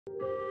Hello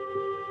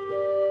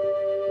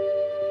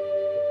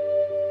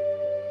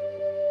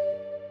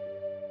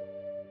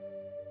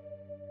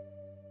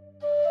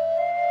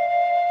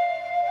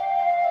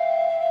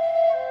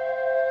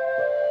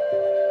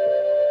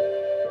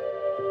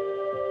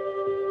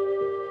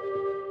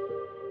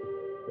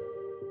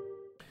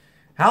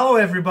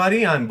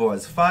everybody, I'm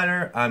Boaz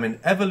Fyler. I'm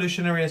an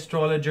evolutionary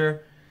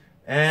astrologer,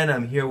 and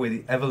I'm here with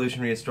the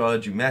evolutionary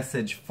astrology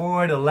message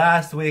for the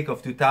last week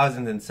of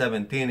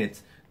 2017.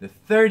 It's the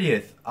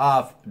 30th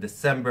of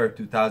December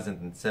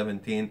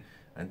 2017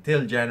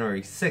 until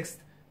January 6th,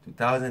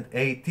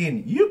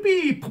 2018.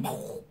 Yippee!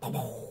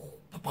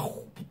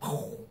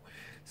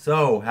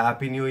 So,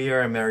 Happy New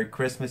Year and Merry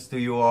Christmas to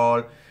you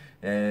all.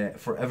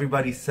 For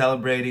everybody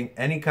celebrating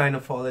any kind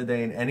of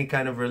holiday in any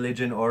kind of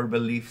religion or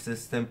belief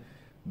system,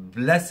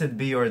 blessed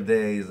be your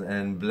days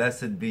and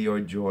blessed be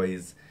your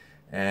joys,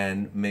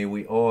 and may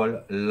we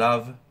all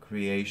love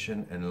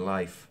creation and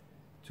life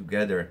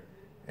together.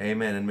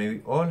 Amen. And may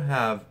we all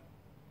have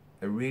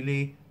a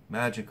really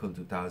magical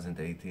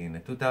 2018, a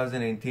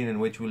 2018 in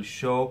which we'll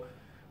show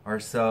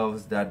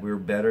ourselves that we're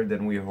better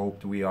than we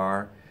hoped we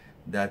are,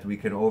 that we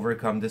can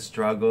overcome the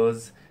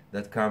struggles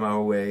that come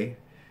our way,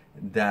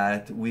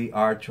 that we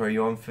are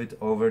triumphant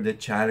over the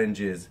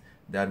challenges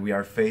that we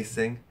are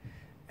facing,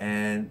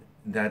 and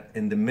that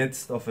in the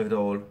midst of it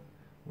all,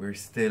 we're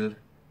still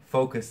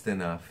focused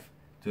enough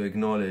to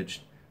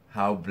acknowledge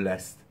how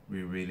blessed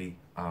we really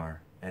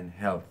are. And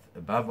health,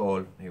 above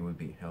all, may we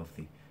be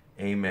healthy.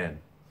 Amen.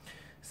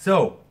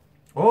 So,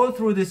 all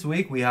through this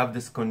week, we have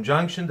this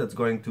conjunction that's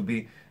going to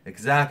be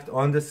exact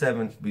on the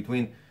 7th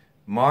between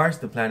Mars,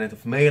 the planet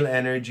of male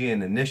energy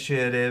and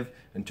initiative,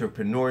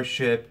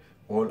 entrepreneurship,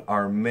 all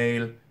our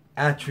male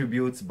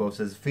attributes, both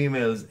as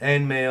females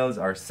and males,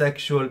 our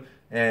sexual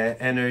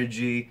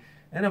energy,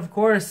 and of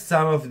course,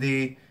 some of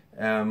the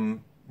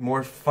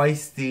more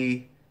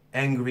feisty,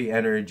 angry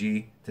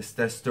energy,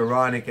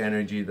 testosteronic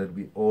energy that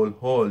we all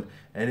hold.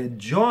 And it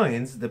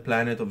joins the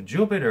planet of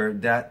Jupiter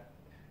that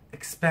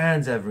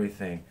expands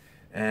everything.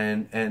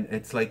 And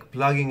it's like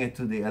plugging it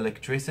to the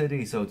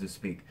electricity, so to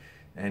speak,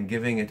 and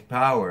giving it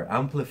power,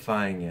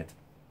 amplifying it.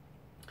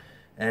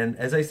 And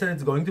as I said,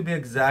 it's going to be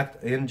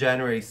exact in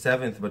January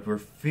 7th, but we're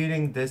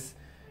feeling this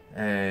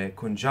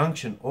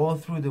conjunction all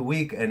through the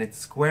week, and it's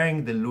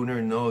squaring the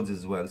lunar nodes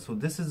as well. So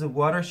this is a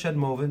watershed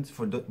moment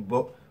for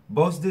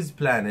both these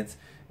planets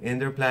in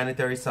their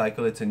planetary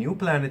cycle. It's a new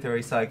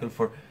planetary cycle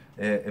for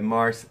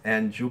Mars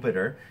and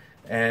Jupiter,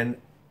 and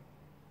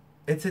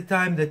it's a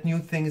time that new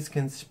things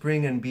can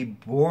spring and be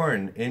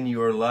born in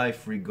your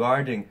life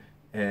regarding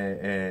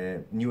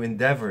new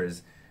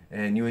endeavors,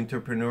 new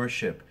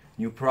entrepreneurship,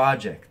 new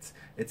projects.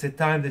 It's a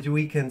time that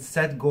we can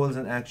set goals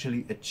and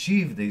actually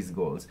achieve these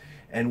goals.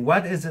 And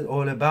what is it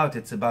all about?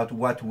 It's about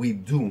what we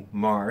do,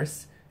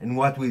 Mars, and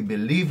what we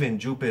believe in,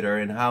 Jupiter,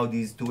 and how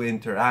these two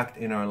interact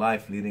in our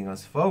life, leading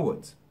us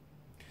forwards.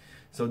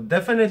 So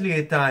definitely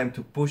a time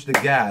to push the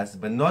gas,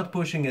 but not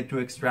pushing it too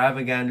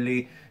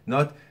extravagantly,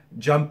 not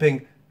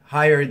jumping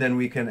higher than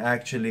we can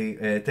actually,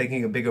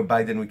 taking a bigger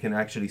bite than we can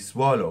actually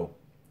swallow.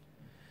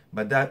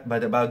 But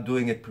about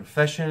doing it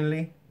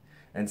professionally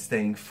and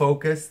staying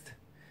focused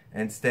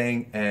and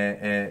staying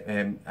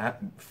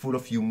full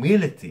of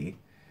humility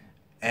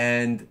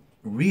and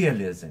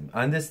realism,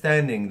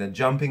 understanding that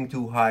jumping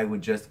too high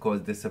would just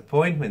cause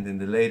disappointment in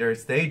the later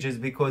stages,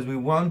 because we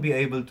won't be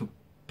able to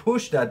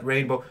push that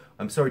rainbow,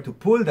 to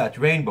pull that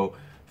rainbow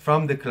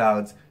from the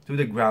clouds to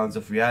the grounds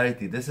of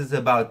reality. This is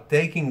about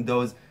taking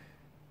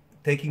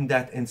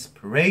that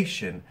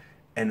inspiration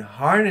and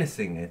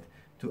harnessing it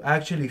to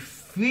actually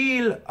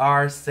feel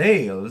our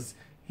sails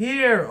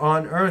here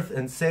on earth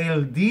and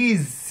sail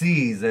these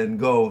seas and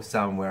go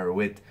somewhere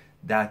with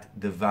that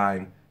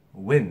divine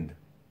wind.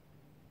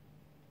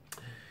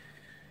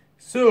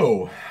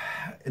 So,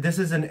 this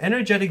is an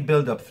energetic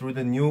build-up through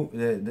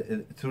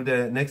through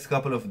the next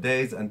couple of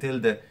days until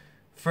the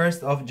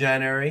 1st of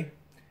January,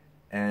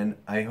 and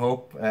I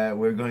hope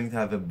we're going to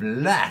have a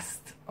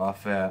blast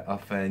of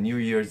New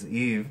Year's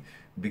Eve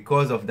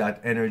because of that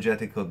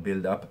energetical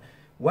build-up.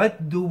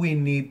 What do we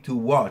need to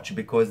watch?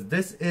 Because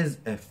this is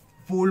a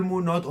full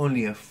moon, not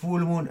only a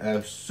full moon,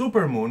 a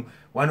super moon,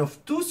 one of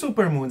two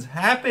supermoons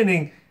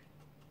happening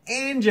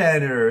in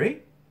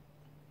January.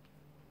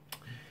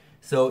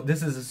 So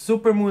this is a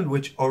supermoon,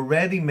 which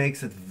already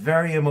makes it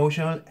very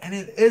emotional, and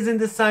it is in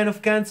the sign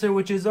of Cancer,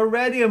 which is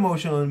already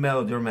emotional and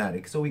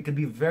melodramatic. So we can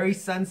be very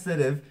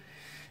sensitive,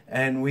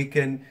 and we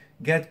can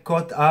get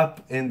caught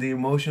up in the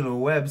emotional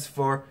webs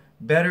for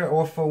better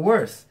or for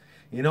worse.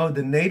 You know,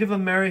 the Native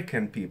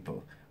American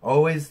people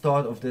always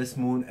thought of this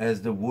moon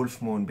as the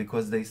wolf moon,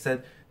 because they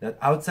said that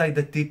outside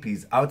the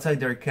teepees, outside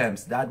their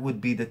camps, that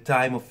would be the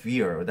time of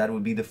year, or that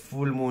would be the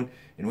full moon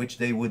in which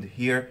they would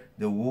hear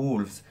the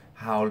wolves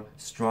howl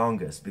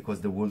strongest,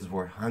 because the wolves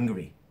were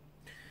hungry.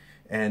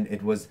 And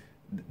it was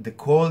the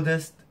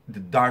coldest, the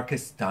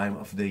darkest time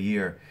of the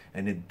year.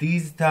 And at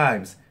these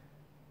times,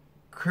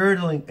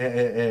 coming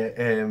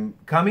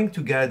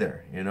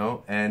together, you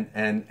know,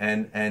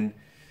 and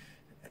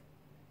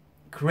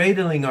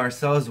cradling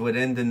ourselves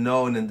within the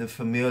known and the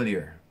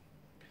familiar,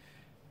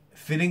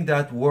 feeling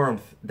that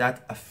warmth,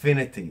 that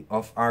affinity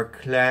of our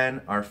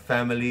clan, our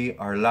family,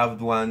 our loved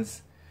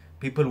ones,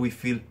 people we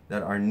feel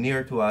that are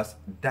near to us.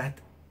 That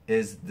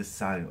is the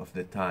sign of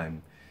the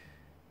time.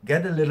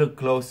 Get a little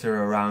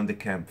closer around the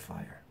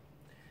campfire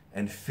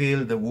and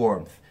feel the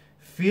warmth.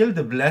 Feel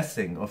the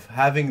blessing of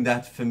having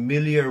that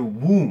familiar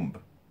womb,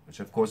 which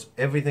of course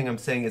everything I'm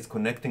saying is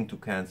connecting to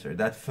Cancer,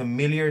 that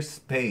familiar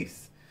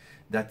space,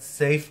 that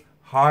safe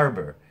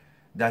harbor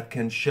that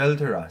can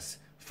shelter us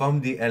from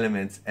the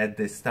elements at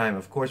this time.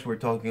 Of course, we're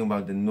talking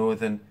about the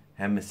northern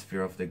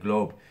hemisphere of the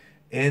globe.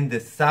 In the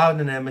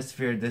southern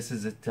hemisphere, this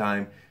is a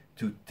time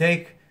to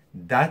take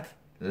that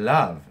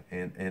love,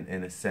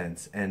 in a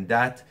sense, and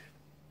that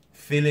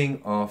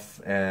feeling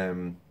of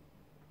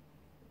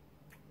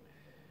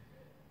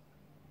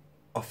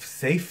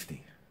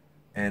safety,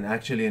 and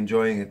actually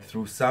enjoying it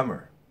through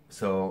summer.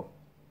 So,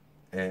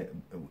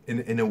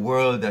 in a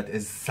world that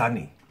is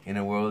sunny, in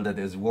a world that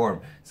is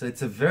warm. So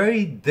it's a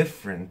very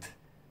different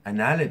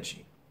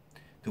analogy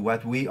to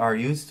what we are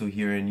used to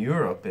here in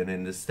Europe and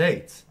in the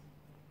States.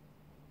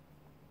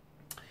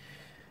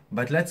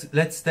 But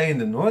let's stay in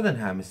the northern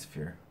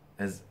hemisphere,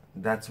 as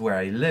that's where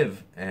I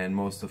live and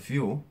most of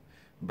you.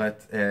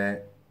 But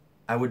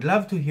I would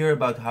love to hear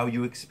about how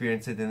you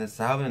experience it in the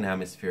southern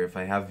hemisphere. If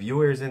I have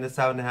viewers in the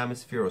southern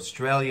hemisphere,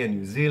 Australia,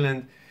 New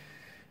Zealand,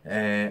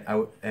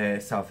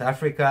 South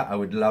Africa, I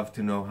would love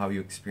to know how you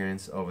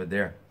experience over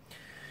there.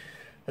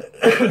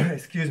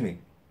 Excuse me.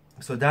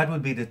 So that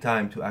would be the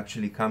time to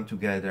actually come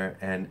together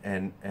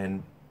and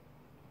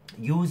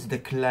use the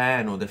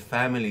clan or the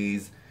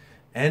family's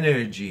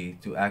energy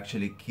to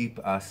actually keep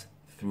us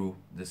through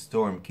the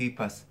storm, keep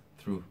us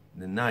through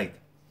the night.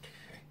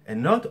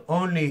 And not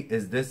only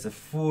is this a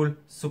full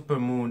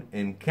supermoon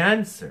in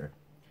Cancer,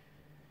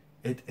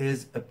 it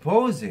is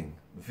opposing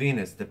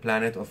Venus, the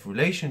planet of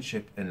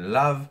relationship and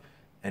love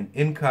and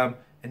income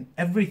and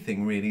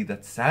everything really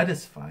that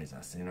satisfies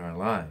us in our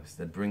lives,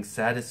 that brings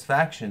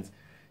satisfaction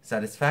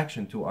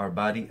to our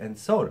body and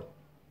soul.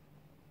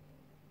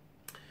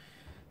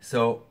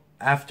 So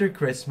after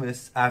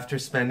Christmas, after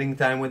spending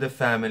time with the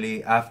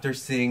family, after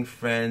seeing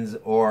friends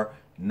or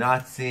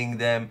not seeing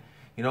them,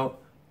 you know,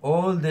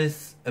 all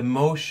this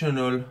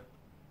emotional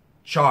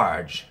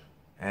charge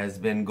has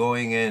been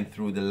going in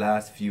through the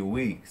last few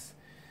weeks.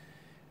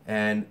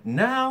 And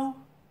now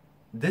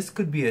this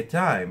could be a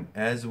time,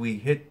 as we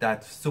hit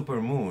that super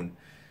moon,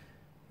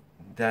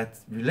 that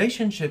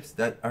relationships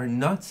that are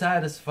not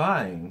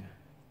satisfying,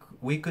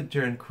 we could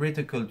turn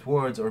critical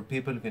towards, or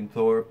people can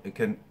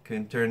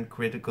turn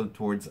critical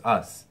towards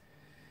us,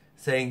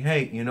 saying,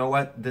 hey, you know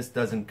what, this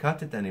doesn't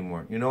cut it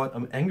anymore. You know what,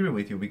 I'm angry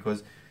with you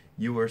because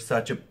you were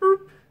such a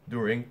burp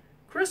during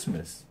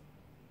Christmas,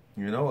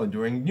 you know, or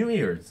during New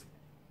Year's,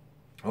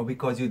 or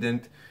because you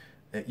didn't,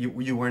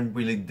 you weren't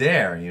really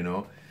there, you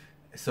know.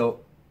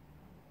 So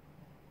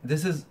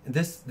this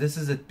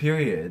is a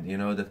period, you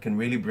know, that can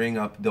really bring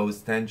up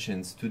those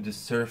tensions to the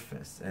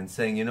surface and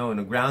saying, you know, on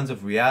the grounds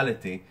of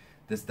reality,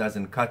 this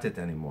doesn't cut it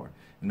anymore.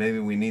 Maybe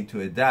we need to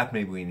adapt,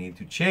 maybe we need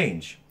to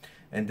change.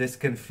 And this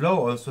can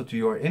flow also to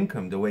your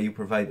income, the way you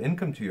provide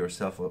income to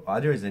yourself or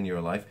others in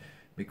your life,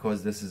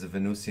 because this is a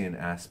Venusian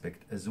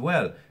aspect as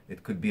well.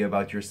 It could be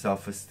about your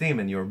self-esteem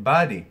and your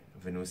body,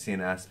 Venusian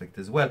aspect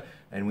as well.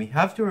 And we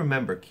have to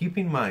remember, keep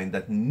in mind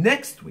that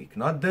next week,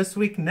 not this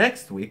week,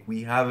 next week,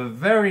 we have a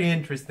very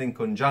interesting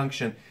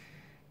conjunction.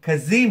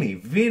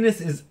 Cazimi, Venus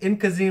is in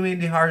Cazimi in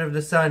the heart of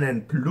the sun,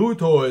 and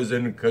Pluto is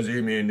in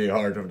Cazimi in the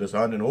heart of the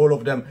sun, and all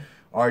of them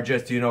are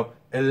just, you know,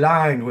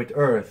 aligned with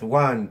Earth.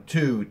 1,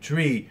 2,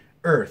 3,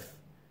 Earth.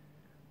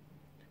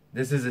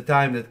 This is a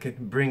time that can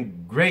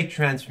bring great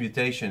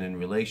transmutation in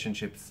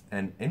relationships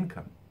and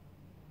income.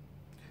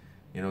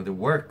 You know, the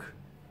work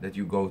that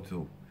you go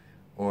to,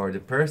 or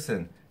the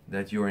person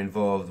that you're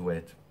involved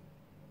with.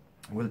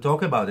 We'll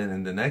talk about it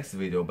in the next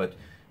video, but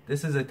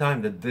this is a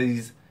time that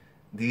these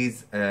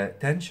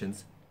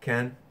tensions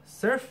can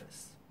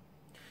surface.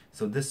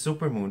 So this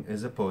supermoon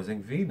is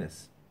opposing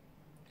Venus.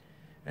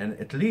 And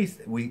at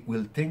least we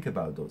will think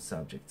about those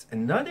subjects.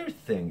 Another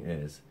thing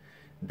is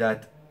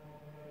that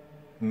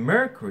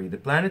Mercury, the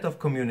planet of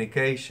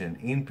communication,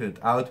 input,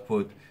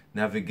 output,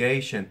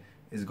 navigation,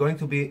 is going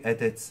to be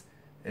at its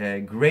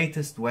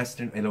greatest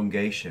western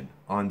elongation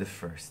on the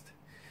 1st.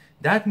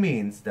 That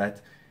means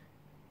that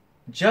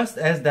just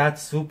as that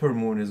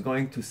supermoon is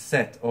going to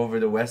set over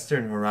the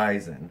western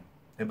horizon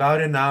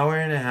about an hour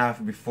and a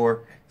half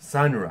before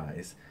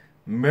sunrise,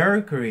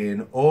 Mercury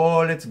in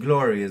all its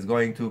glory is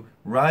going to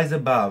rise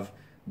above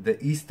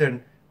the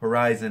eastern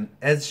horizon,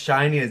 as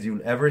shiny as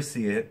you'll ever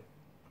see it,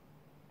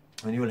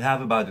 and you will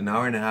have about an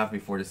hour and a half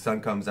before the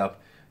sun comes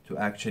up to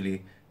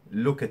actually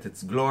look at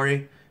its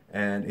glory.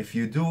 And if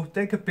you do,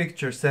 take a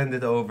picture, send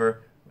it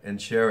over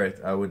and share it.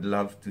 I would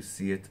love to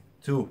see it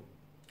too.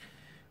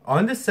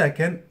 On the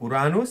 2nd,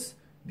 Uranus,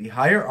 the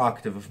higher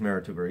octave of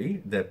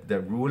Mercury, the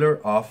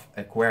ruler of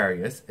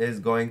Aquarius, is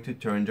going to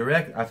turn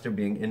direct after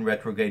being in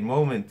retrograde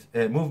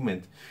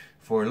movement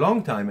for a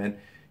long time. And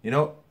you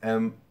know,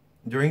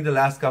 during the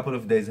last couple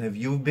of days, have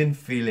you been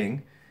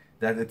feeling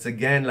that it's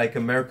again like a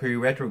Mercury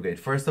retrograde?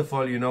 First of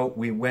all, you know,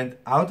 we went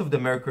out of the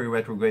Mercury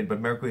retrograde, but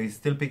Mercury is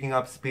still picking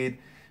up speed,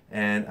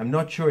 and I'm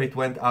not sure it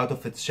went out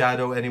of its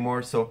shadow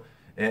anymore, so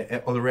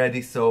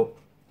already, so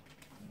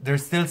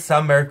there's still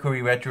some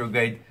Mercury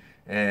retrograde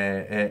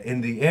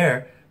in the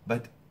air.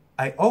 But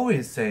I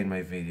always say in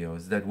my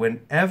videos that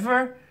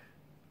whenever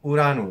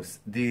Uranus,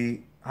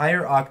 the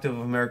higher octave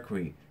of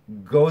Mercury,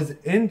 goes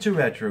into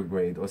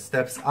retrograde or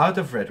steps out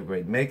of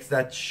retrograde, makes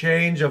that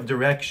change of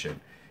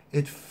direction,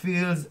 it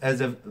feels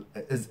as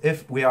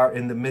if we are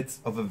in the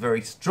midst of a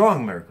very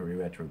strong Mercury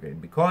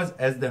retrograde, because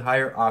as the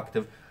higher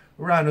octave,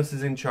 Uranus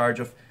is in charge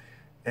of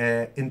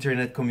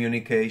internet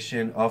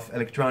communication, of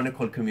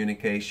electronical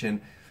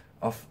communication,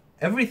 of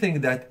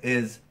everything that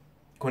is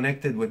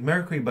connected with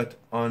Mercury, but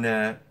on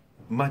a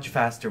much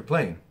faster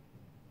plane.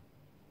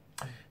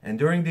 And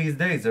during these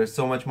days, there's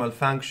so much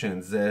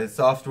malfunctions,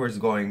 software's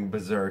going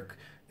berserk,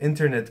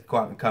 internet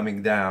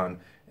coming down,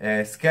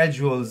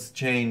 schedules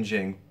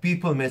changing,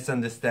 people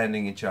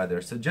misunderstanding each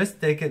other. So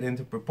just take it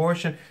into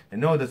proportion and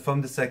know that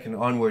from the second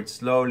onwards,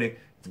 slowly,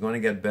 it's going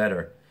to get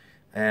better.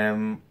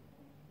 The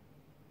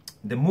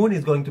moon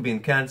is going to be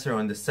in Cancer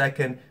on the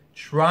 2nd,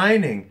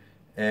 trining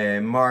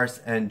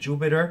Mars and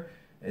Jupiter.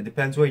 It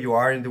depends where you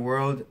are in the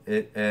world.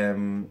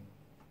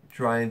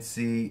 Try and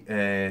see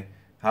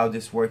how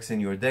this works in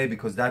your day,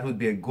 because that would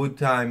be a good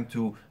time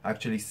to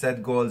actually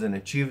set goals and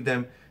achieve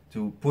them,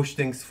 to push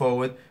things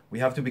forward. We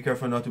have to be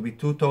careful not to be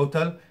too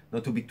total,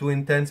 not to be too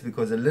intense,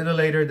 because a little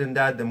later than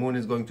that, the moon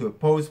is going to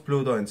oppose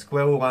Pluto and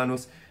square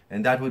Uranus,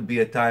 and that would be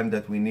a time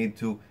that we need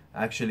to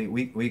actually,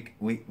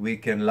 we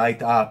can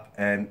light up,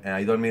 and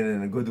I don't mean it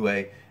in a good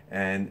way,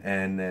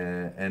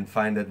 and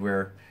find that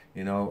we're,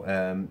 you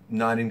know,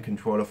 not in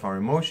control of our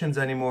emotions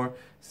anymore.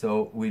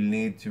 So we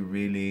need to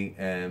really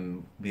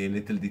be a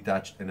little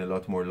detached and a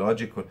lot more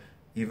logical.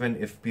 Even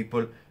if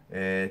people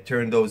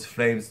turn those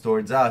flames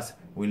towards us,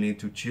 we need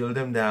to chill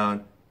them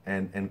down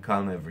and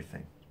calm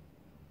everything.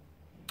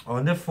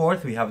 On the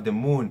 4th, we have the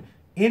moon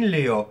in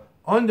Leo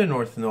on the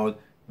North Node.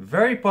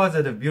 Very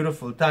positive,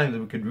 beautiful time that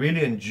we could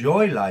really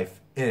enjoy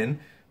life in,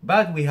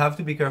 but we have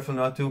to be careful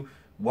not to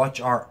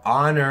watch our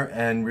honor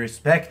and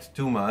respect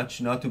too much,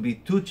 not to be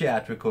too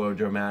theatrical or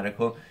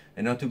dramatical,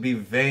 and not to be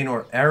vain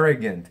or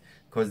arrogant,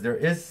 because there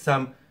is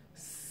some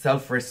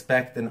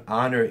self-respect and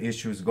honor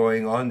issues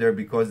going on there,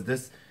 because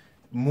this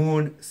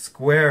moon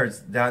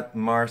squares that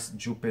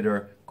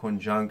Mars-Jupiter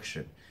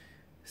conjunction.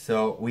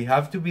 So we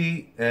have to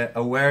be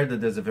aware that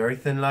there's a very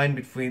thin line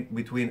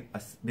between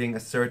being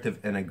assertive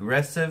and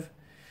aggressive,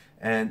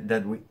 and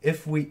that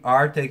if we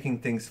are taking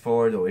things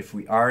forward, or if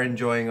we are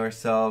enjoying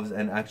ourselves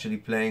and actually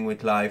playing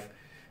with life,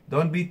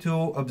 don't be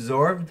too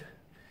absorbed.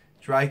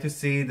 Try to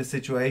see the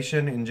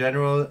situation in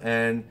general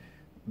and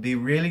be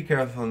really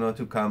careful not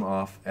to come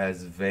off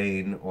as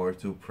vain or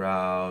too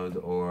proud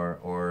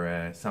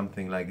or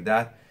something like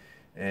that.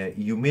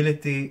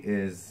 Humility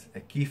is a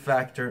key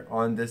factor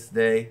on this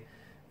day,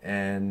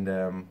 and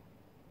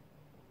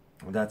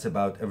that's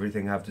about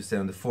everything I have to say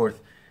on the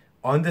 4th.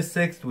 On the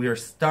 6th, we are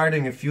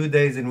starting a few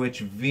days in which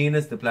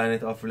Venus, the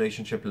planet of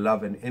relationship,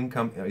 love, and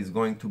income, is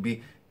going to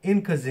be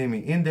in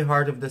Kazimi, in the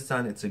heart of the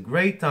sun. It's a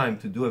great time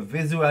to do a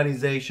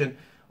visualization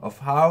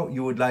of how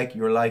you would like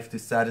your life to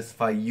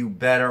satisfy you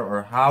better,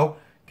 or how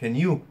can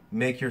you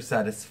make your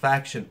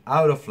satisfaction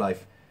out of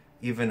life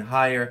even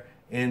higher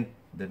in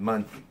the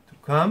month to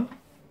come.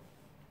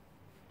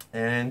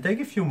 And take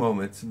a few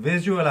moments,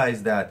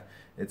 visualize that.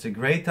 It's a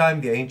great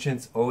time. The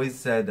ancients always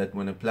said that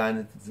when a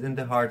planet is in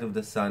the heart of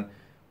the sun,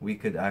 we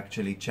could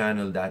actually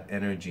channel that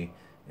energy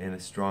in a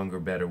stronger,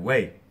 better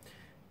way.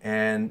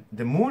 And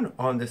the moon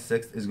on the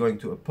 6th is going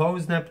to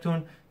oppose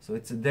Neptune. So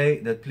it's a day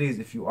that, please,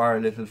 if you are a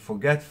little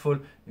forgetful,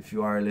 if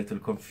you are a little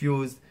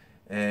confused,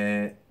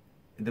 the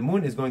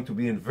moon is going to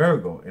be in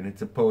Virgo, and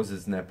it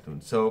opposes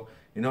Neptune. So,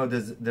 you know,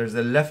 there's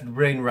a left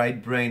brain,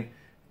 right brain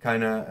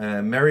kind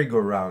of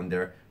merry-go-round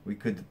there. We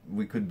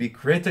could be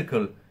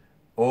critical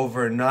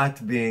over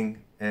not being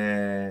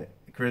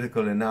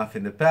critical enough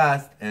in the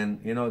past, and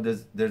you know,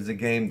 there's a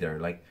game there,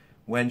 like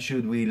when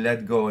should we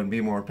let go and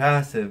be more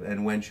passive,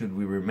 and when should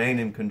we remain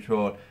in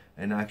control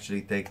and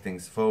actually take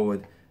things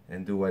forward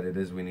and do what it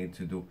is we need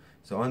to do.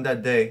 So on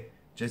that day,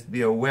 just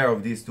be aware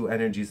of these two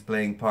energies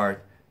playing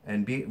part,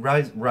 and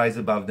rise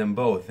above them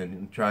both,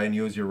 and try and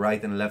use your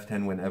right and left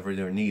hand whenever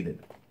they're needed.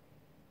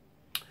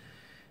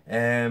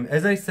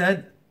 As I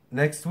said,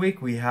 next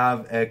week we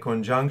have a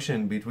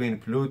conjunction between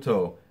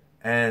Pluto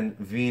and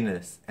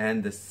Venus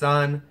and the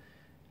Sun,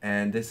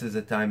 and this is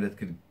a time that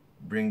could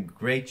bring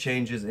great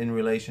changes in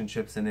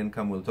relationships and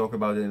income. We'll talk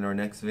about it in our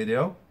next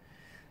video.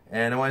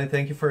 And I want to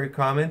thank you for your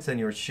comments and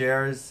your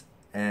shares,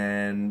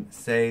 and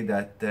say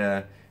that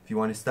if you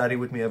want to study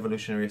with me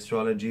evolutionary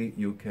astrology,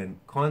 you can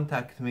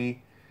contact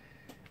me.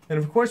 And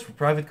of course, for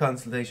private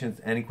consultations,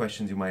 any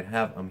questions you might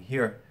have, I'm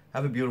here.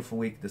 Have a beautiful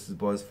week. This is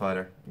Boaz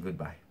Fyler.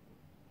 Goodbye.